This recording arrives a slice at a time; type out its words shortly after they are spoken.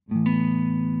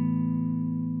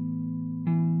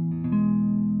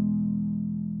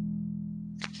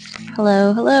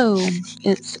Hello, hello.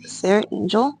 It's Sarah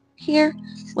Angel here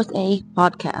with a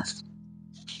podcast.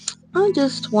 I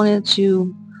just wanted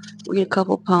to read a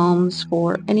couple poems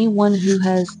for anyone who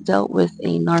has dealt with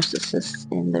a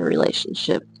narcissist in their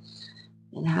relationship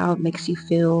and how it makes you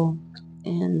feel,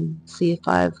 and see if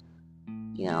I've,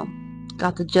 you know,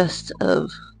 got the gist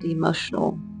of the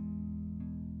emotional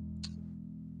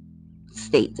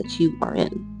state that you are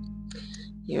in.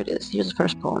 Here it is. Here's the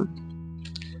first poem.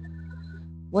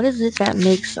 What is it that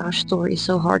makes our story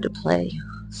so hard to play?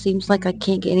 Seems like I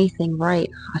can't get anything right.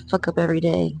 I fuck up every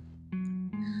day.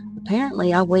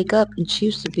 Apparently, I wake up and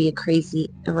choose to be a crazy,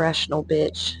 irrational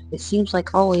bitch. It seems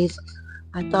like always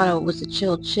I thought I was a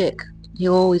chill chick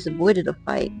who always avoided a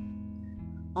fight.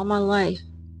 All my life,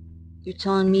 you're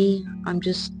telling me I've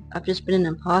just been an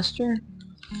imposter?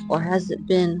 Or has it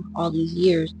been all these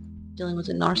years dealing with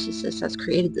a narcissist that's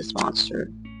created this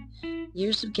monster?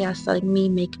 Years of gaslighting me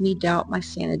make me doubt my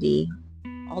sanity.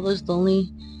 All those lonely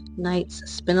nights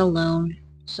spent alone,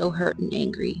 so hurt and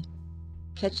angry.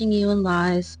 Catching you in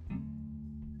lies,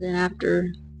 then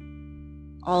after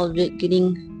all of it,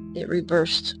 getting it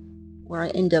reversed, where I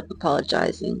end up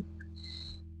apologizing.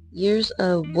 Years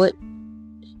of what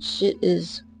shit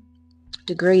is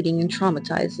degrading and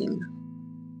traumatizing.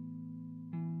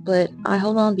 But I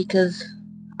hold on because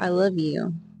I love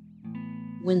you.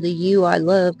 When the you I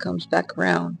love comes back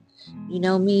around, you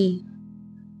know me,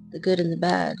 the good and the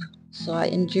bad, so I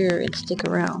endure and stick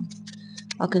around.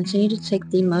 I'll continue to take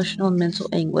the emotional and mental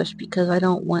anguish because I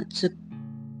don't want to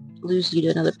lose you to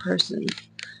another person.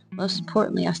 Most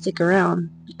importantly, I stick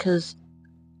around because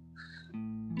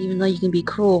even though you can be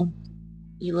cruel,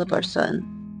 you love our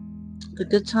son. The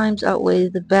good times outweigh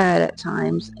the bad at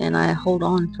times, and I hold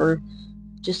on for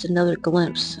just another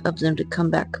glimpse of them to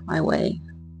come back my way.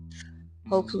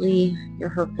 Hopefully, your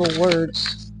hurtful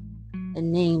words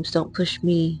and names don't push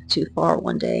me too far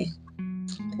one day.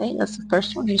 Okay, that's the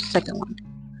first one. Here's the second one.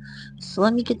 So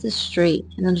let me get this straight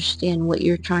and understand what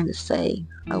you're trying to say.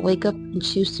 I wake up and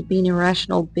choose to be an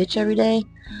irrational bitch every day.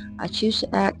 I choose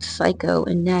to act psycho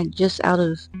and nag just out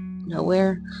of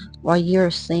nowhere, while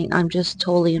you're saying I'm just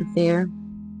totally unfair.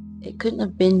 It couldn't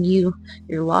have been you,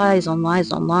 your lies on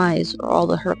lies on lies, or all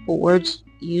the hurtful words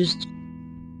used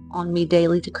on me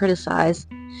daily to criticize.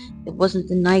 It wasn't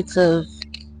the nights of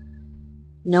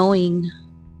knowing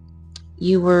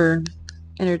you were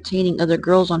entertaining other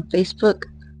girls on Facebook,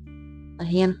 a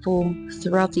handful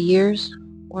throughout the years,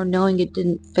 or knowing it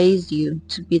didn't faze you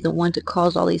to be the one to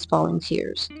cause all these falling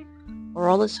tears, or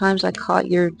all the times I caught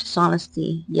your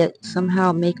dishonesty, yet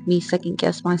somehow make me second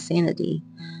guess my sanity,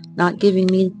 not giving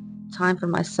me time for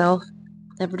myself,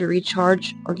 never to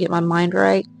recharge or get my mind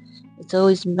right. It's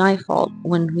always my fault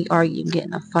when we argue and get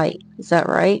in a fight. Is that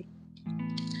right?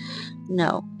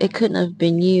 No, it couldn't have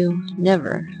been you.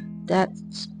 Never.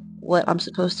 That's what I'm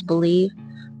supposed to believe.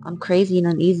 I'm crazy and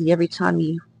uneasy every time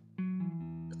you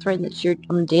threaten that you're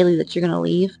on the daily that you're gonna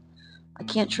leave. I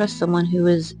can't trust someone who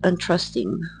is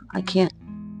untrusting. I can't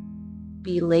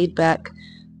be laid back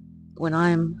when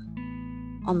I'm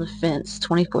on the fence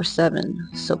 24/7.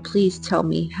 So please tell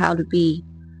me how to be.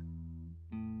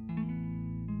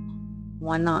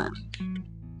 Why not?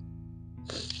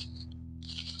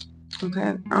 Okay,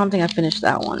 I don't think I finished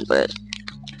that one, but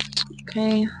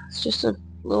okay, it's just a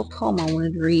little poem I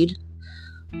wanted to read.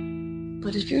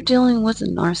 But if you're dealing with a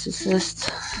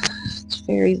narcissist, it's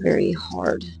very, very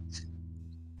hard.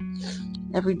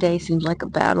 Every day seems like a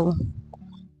battle.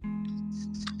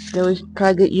 They always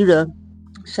try to get you to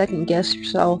second guess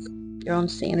yourself, your own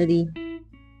sanity.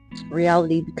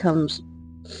 Reality becomes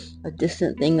a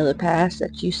distant thing of the past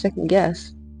that you second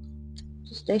guess.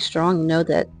 Just stay strong and know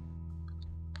that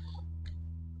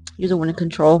you're the one in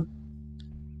control.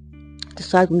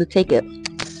 Decide when to take it.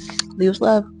 Leave with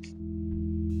love.